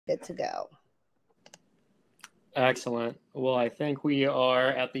good to go. Excellent. Well, I think we are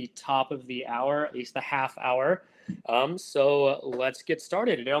at the top of the hour, at least the half hour. So let's get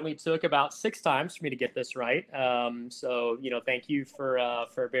started. It only took about 6 times for me to get this right. Thank you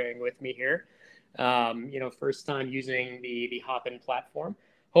for bearing with me here. First time using the Hopin platform.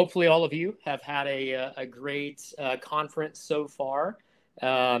 Hopefully, all of you have had a great conference so far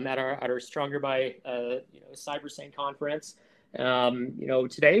at our Stronger by CyberStrong conference.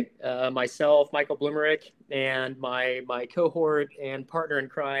 Today, myself, Michael Blumerick, and my cohort and partner in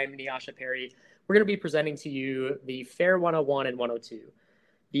crime, Nyasha Perry, we're going to be presenting to you the FAIR 101 and 102,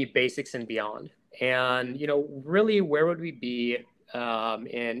 the basics and beyond. And, really, where would we be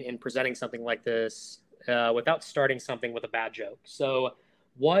in presenting something like this without starting something with a bad joke? So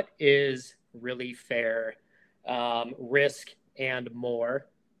what is really fair, risk, and more?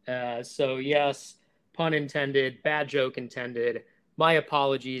 Yes, pun intended, bad joke intended. My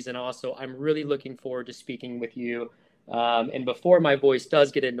apologies. And also, I'm really looking forward to speaking with you. And before my voice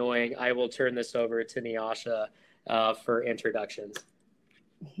does get annoying, I will turn this over to Nyasha for introductions.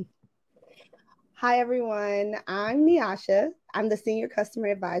 Hi, everyone. I'm Nyasha. I'm the Senior Customer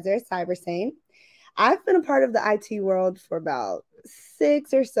Advisor at CyberStrong. I've been a part of the IT world for about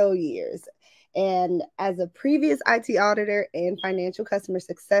 6 or so years. And as a previous IT auditor and financial customer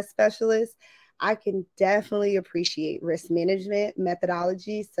success specialist, I can definitely appreciate risk management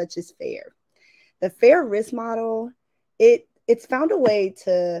methodologies such as FAIR. The FAIR risk model, it's found a way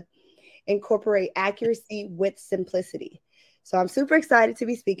to incorporate accuracy with simplicity. So I'm super excited to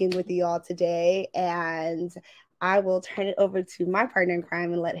be speaking with you all today, and I will turn it over to my partner in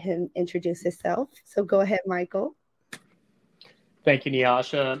crime and let him introduce himself. So go ahead, Michael. Thank you,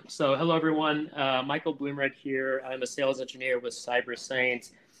 Nyasha. So hello, everyone. Michael Blumerick here. I'm a sales engineer with CyberStrong.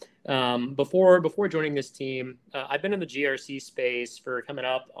 Before joining this team, I've been in the GRC space for coming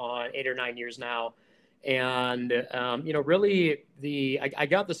up on 8 or 9 years now. And, really I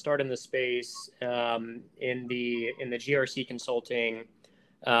got the start in the space in the GRC consulting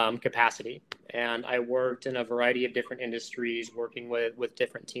capacity. And I worked in a variety of different industries, working with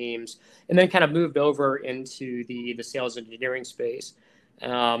different teams, and then kind of moved over into the sales engineering space.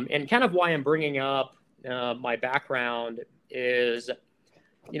 And kind of why I'm bringing up my background is,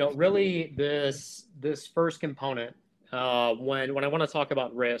 really this first component when I want to talk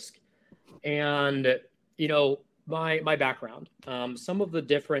about risk and, my background, some of the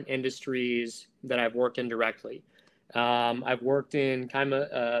different industries that I've worked in directly. I've worked in kind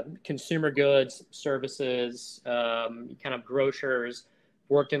of consumer goods, services, kind of grocers,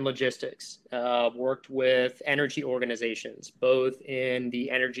 worked in logistics, worked with energy organizations, both in the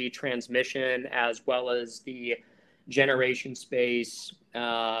energy transmission as well as the generation space,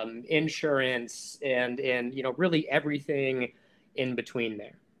 insurance, and really everything in between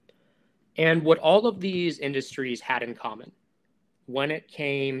there. And what all of these industries had in common when it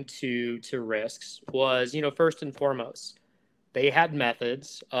came to risks was, first and foremost, they had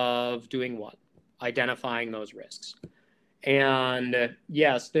methods of doing what? Identifying those risks. And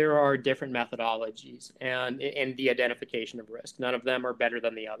yes, there are different methodologies and in the identification of risk. None of them are better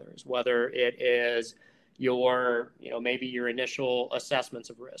than the others, whether it is maybe your initial assessments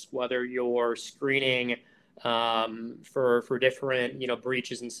of risk, whether you're screening for different,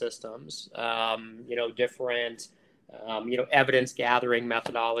 breaches in systems, different, evidence gathering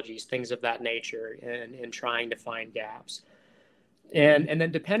methodologies, things of that nature, and trying to find gaps. And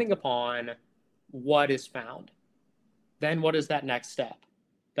then depending upon what is found, then what is that next step?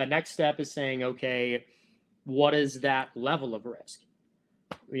 That next step is saying, okay, what is that level of risk?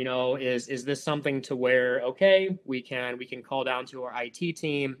 Is this something to where, okay, we can call down to our IT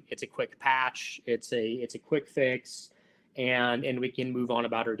team. It's a quick patch. It's a quick fix, and we can move on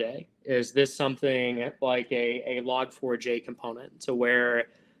about our day. Is this something like a log4j component to where,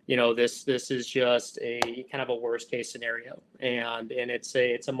 this is just a kind of a worst case scenario, and it's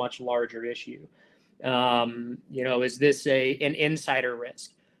a much larger issue. Is this an insider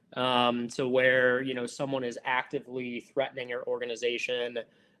risk? To where, someone is actively threatening your organization,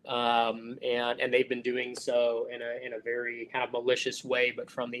 and they've been doing so in a very kind of malicious way,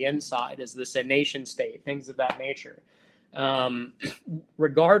 but from the inside. Is this a nation state? Things of that nature.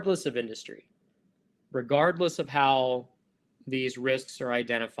 Regardless of industry, regardless of how these risks are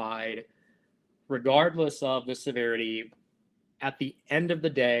identified, regardless of the severity, at the end of the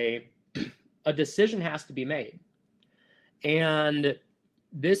day, a decision has to be made. And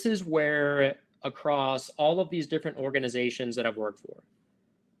this is where, across all of these different organizations that I've worked for,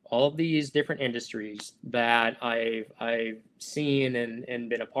 all of these different industries that I've seen and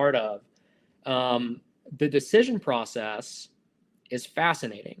been a part of, the decision process is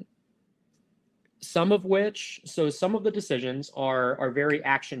fascinating. Some of the decisions are very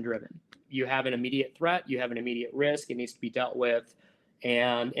action driven. You have an immediate threat, you have an immediate risk, it needs to be dealt with,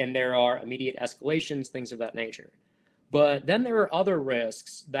 and there are immediate escalations, things of that nature. But then there are other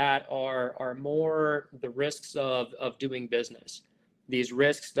risks that are more the risks of doing business. These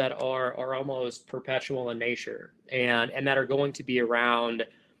risks that are almost perpetual in nature, and that are going to be around,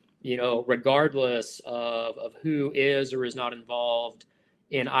 regardless of who is or is not involved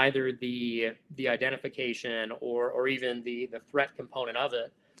in either the identification or even the threat component of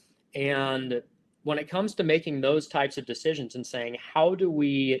it. And when it comes to making those types of decisions and saying, how do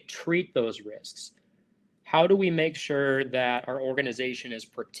we treat those risks? How do we make sure that our organization is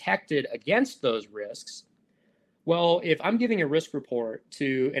protected against those risks? Well, if I'm giving a risk report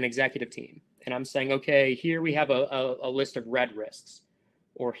to an executive team and I'm saying, okay, here we have a list of red risks,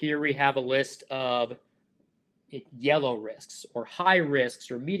 or here we have a list of yellow risks, or high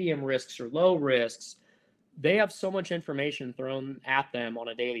risks, or medium risks, or low risks, they have so much information thrown at them on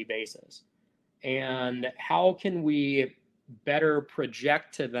a daily basis. And how can we better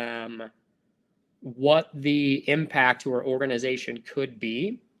project to them what the impact to our organization could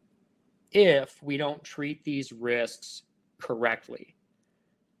be if we don't treat these risks correctly?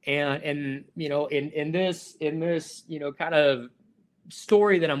 And in this kind of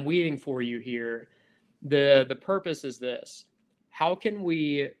story that I'm weaving for you here, the purpose is this: how can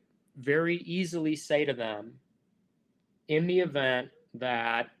we very easily say to them, in the event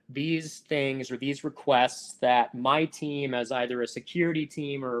that these things or these requests that my team, as either a security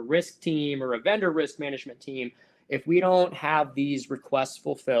team or a risk team or a vendor risk management team, if we don't have these requests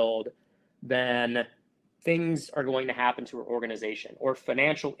fulfilled, then things are going to happen to our organization, or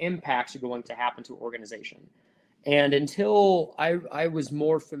financial impacts are going to happen to our organization. And until I was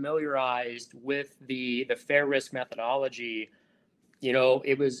more familiarized with the fair risk methodology,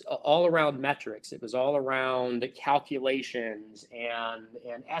 it was all around metrics. It was all around calculations and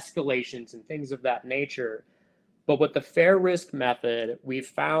escalations and things of that nature. But with the fair risk method, we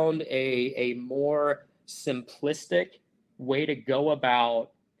found a more simplistic way to go about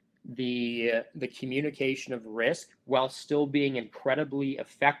the communication of risk while still being incredibly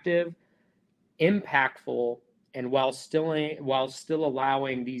effective, impactful, and while still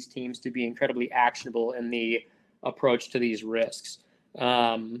allowing these teams to be incredibly actionable in the approach to these risks.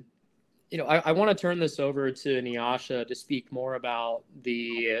 I want to turn this over to Nyasha to speak more about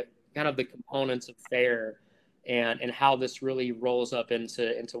the kind of the components of FAIR and how this really rolls up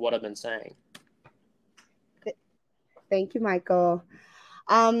into what I've been saying. Thank you, Michael.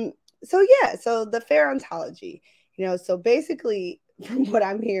 So the FAIR ontology, so basically, from what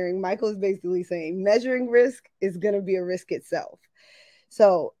I'm hearing, Michael is basically saying measuring risk is going to be a risk itself.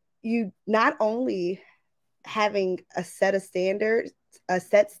 So you not only having a set standard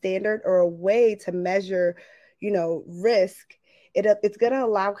or a way to measure, risk, it's going to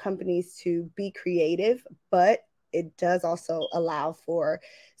allow companies to be creative, but it does also allow for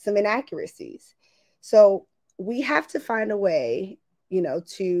some inaccuracies. So we have to find a way,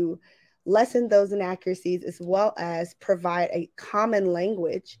 to lessen those inaccuracies, as well as provide a common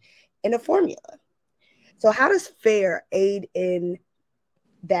language and a formula. So how does FAIR aid in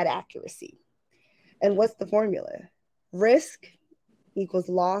that accuracy? And what's the formula? Risk equals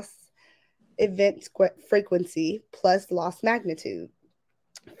loss event frequency plus loss magnitude.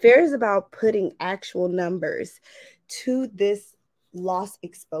 FAIR is about putting actual numbers to this loss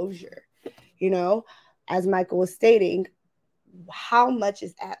exposure. As Michael was stating, how much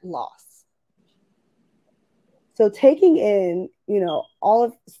is at loss? So taking in,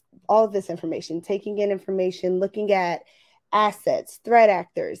 all of this information, looking at assets, threat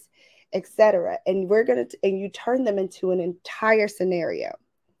actors, etc., and you turn them into an entire scenario.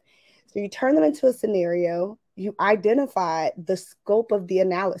 So you turn them into a scenario, you identify the scope of the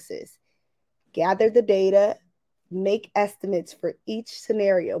analysis, gather the data, make estimates for each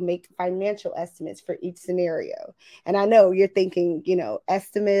scenario, make financial estimates for each scenario. And I know you're thinking,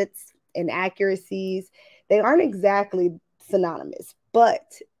 estimates and accuracies, they aren't exactly synonymous,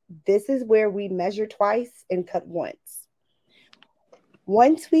 but this is where we measure twice and cut once.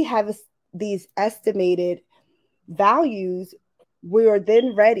 Once we have these estimated values, we are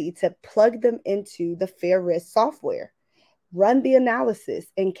then ready to plug them into the FAIR risk software, run the analysis,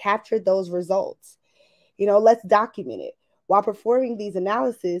 and capture those results. Let's document it. While performing these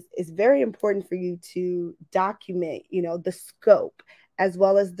analyses, it's very important for you to document, the scope, as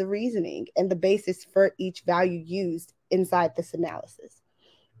well as the reasoning and the basis for each value used inside this analysis.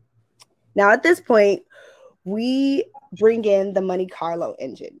 Now, at this point, we bring in the Monte Carlo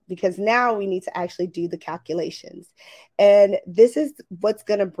engine because now we need to actually do the calculations. And this is what's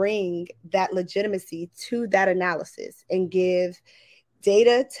going to bring that legitimacy to that analysis and give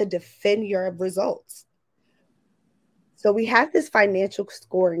data to defend your results. So we have this financial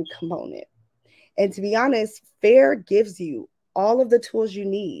scoring component. And to be honest, FAIR gives you all of the tools you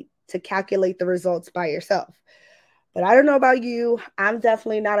need to calculate the results by yourself. But I don't know about you. I'm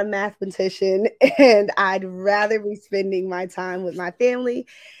definitely not a mathematician, and I'd rather be spending my time with my family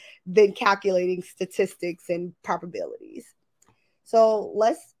than calculating statistics and probabilities. So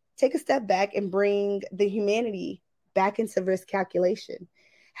let's take a step back and bring the humanity back into risk calculation.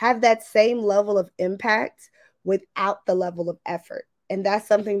 Have that same level of impact without the level of effort. And that's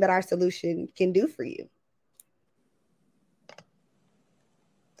something that our solution can do for you.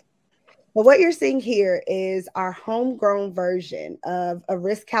 But what you're seeing here is our homegrown version of a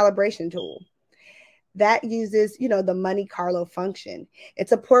risk calibration tool that uses, the Monte Carlo function.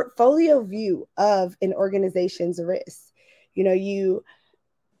 It's a portfolio view of an organization's risk. We're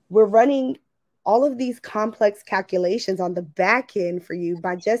running all of these complex calculations on the back end for you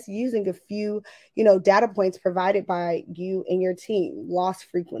by just using a few, data points provided by you and your team: loss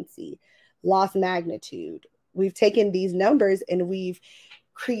frequency, loss magnitude. We've taken these numbers and we've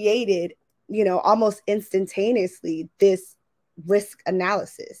created, almost instantaneously this risk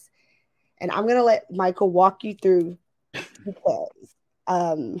analysis. And I'm going to let Michael walk you through details,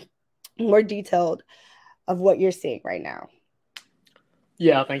 more detailed of what you're seeing right now.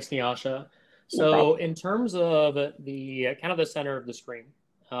 Yeah, thanks, Nyasha. So in terms of the kind of the center of the screen,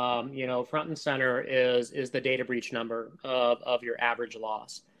 front and center is the data breach number of your average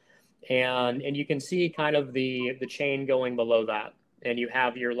loss. And you can see kind of the chain going below that. And you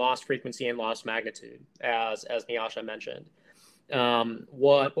have your loss frequency and loss magnitude, as Nyasha mentioned.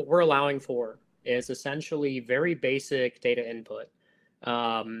 What we're allowing for is essentially very basic data input.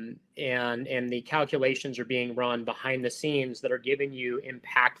 And the calculations are being run behind the scenes that are giving you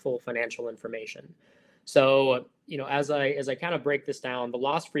impactful financial information. So, as I kind of break this down, the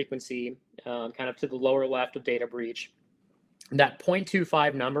loss frequency, kind of to the lower left of data breach, that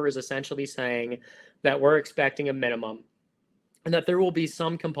 0.25 number is essentially saying that we're expecting a minimum and that there will be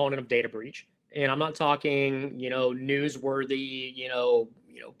some component of data breach. And I'm not talking, newsworthy,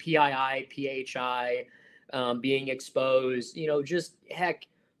 PII, PHI, being exposed, just heck,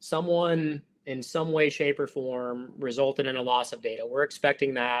 someone in some way, shape, or form resulted in a loss of data. We're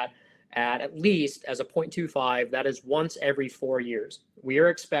expecting that at least as a 0.25, that is once every 4 years. We are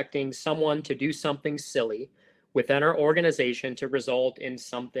expecting someone to do something silly within our organization to result in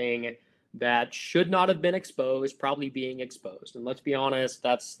something that should not have been exposed, probably being exposed. And let's be honest,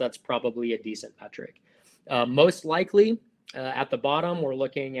 that's probably a decent metric. Most likely, at the bottom, we're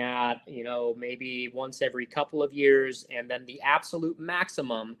looking at, maybe once every couple of years, and then the absolute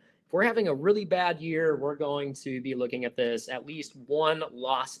maximum. If we're having a really bad year, we're going to be looking at this at least one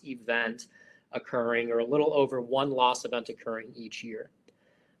loss event occurring, or a little over one loss event occurring each year.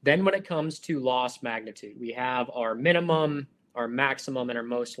 Then when it comes to loss magnitude, we have our minimum, our maximum, and our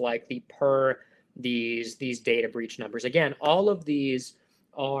most likely per these data breach numbers. Again, all of these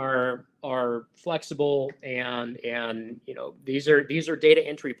are flexible and these are data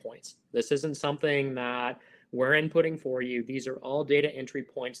entry points. This isn't something that we're inputting for you. These are all data entry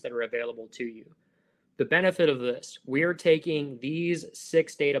points that are available to you. The benefit of this, we are taking these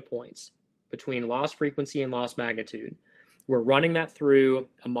 6 data points between loss frequency and loss magnitude. We're running that through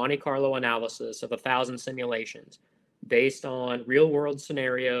a Monte Carlo analysis of 1,000 simulations based on real world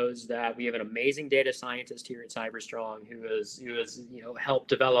scenarios that we have an amazing data scientist here at CyberStrong who has helped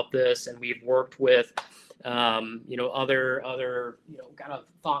develop this, and we've worked with other kind of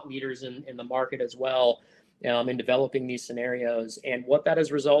thought leaders in the market as well in developing these scenarios. And what that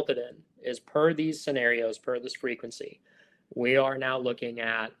has resulted in is, per these scenarios, per this frequency, we are now looking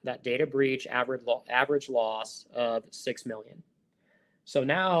at that data breach average loss of 6 million. So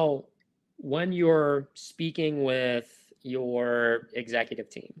now, when you're speaking with your executive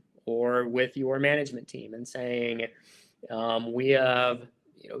team or with your management team and saying, we have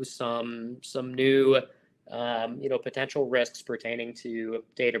some new potential risks pertaining to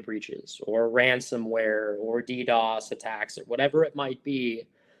data breaches or ransomware or DDoS attacks or whatever it might be,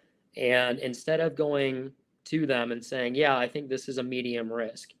 and instead of going to them and saying, yeah, I think this is a medium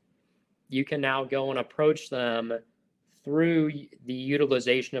risk, you can now go and approach them through the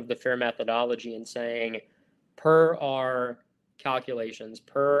utilization of the FAIR methodology and saying, per our calculations,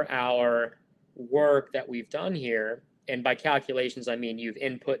 per our work that we've done here, and by calculations, I mean you've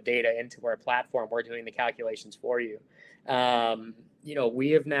input data into our platform, we're doing the calculations for you. We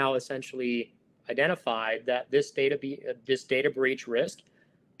have now essentially identified that this data breach risk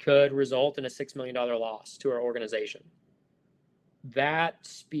could result in a $6 million loss to our organization. That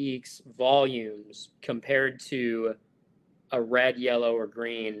speaks volumes compared to a red, yellow, or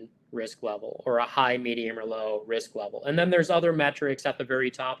green risk level, or a high, medium, or low risk level. And then there's other metrics at the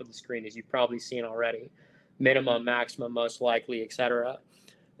very top of the screen, as you've probably seen already: minimum, maximum, most likely, etc.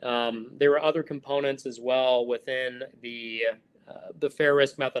 There are other components as well within the fair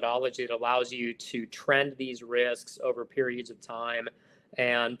risk methodology that allows you to trend these risks over periods of time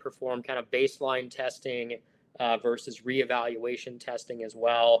and perform kind of baseline testing versus reevaluation testing as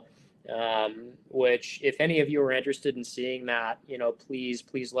well. Which, if any of you are interested in seeing that,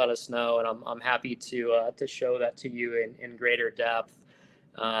 please let us know, and I'm happy to show that to you in greater depth.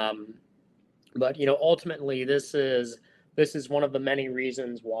 But ultimately, this is one of the many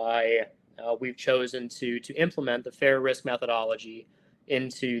reasons why we've chosen to implement the fair risk methodology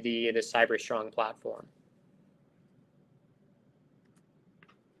into the CyberStrong platform.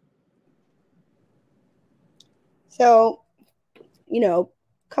 So,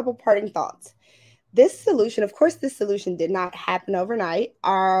 couple parting thoughts. This solution did not happen overnight.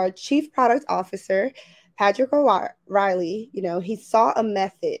 Our chief product officer, Patrick O'Reilly, he saw a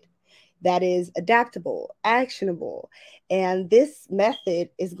method that is adaptable, actionable, and this method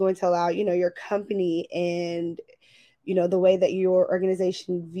is going to allow, your company and, the way that your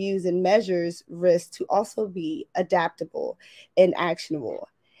organization views and measures risk to also be adaptable and actionable.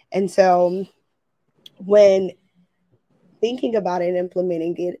 And so when thinking about it and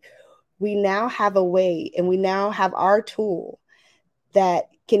implementing it, we now have a way, and we now have our tool that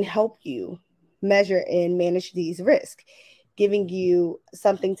can help you measure and manage these risks, giving you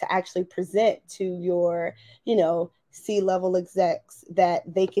something to actually present to your, C-level execs that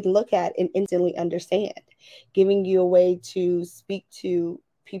they can look at and instantly understand, giving you a way to speak to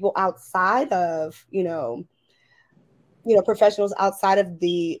people outside of, professionals outside of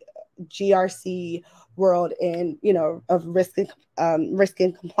the GRC world and, of risk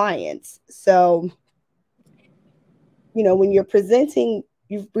and compliance. So, when you're presented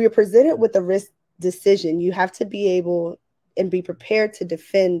with a risk decision, you have to be able and be prepared to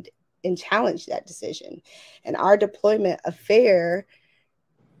defend and challenge that decision. And our deployment of FAIR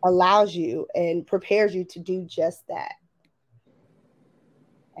allows you and prepares you to do just that.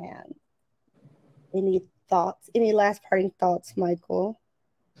 And any last parting thoughts, Michael?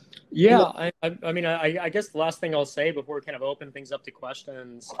 Yeah, I guess the last thing I'll say before we kind of open things up to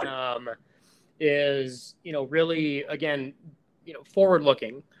questions is, really, again, forward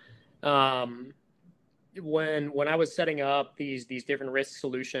looking. When I was setting up these different risk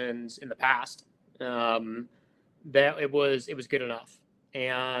solutions in the past, that it was good enough,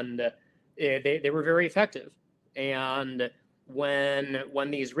 and they were very effective. And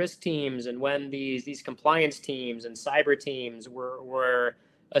when these risk teams and when these compliance teams and cyber teams were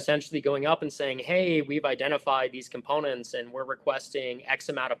essentially going up and saying, hey, we've identified these components and we're requesting X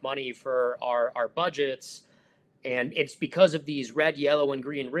amount of money for our budgets, and it's because of these red, yellow, and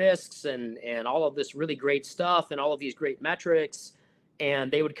green risks and all of this really great stuff and all of these great metrics,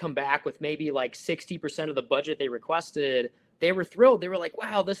 and they would come back with maybe like 60% of the budget they requested, they were thrilled. They were like,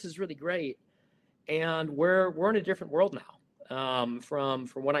 wow, this is really great. And we're in a different world now from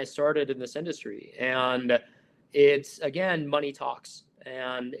when I started in this industry. And it's, again, money talks,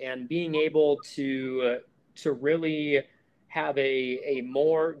 and being able to really have a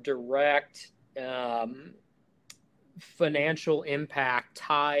more direct financial impact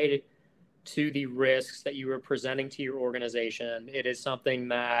tied to the risks that you are presenting to your organization. It is something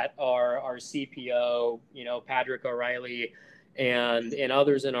that our CPO, Patrick O'Reilly, and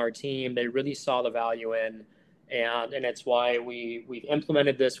others in our team, they really saw the value in. And it's why we've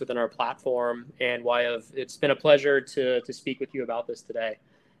implemented this within our platform, and why it's been a pleasure to speak with you about this today.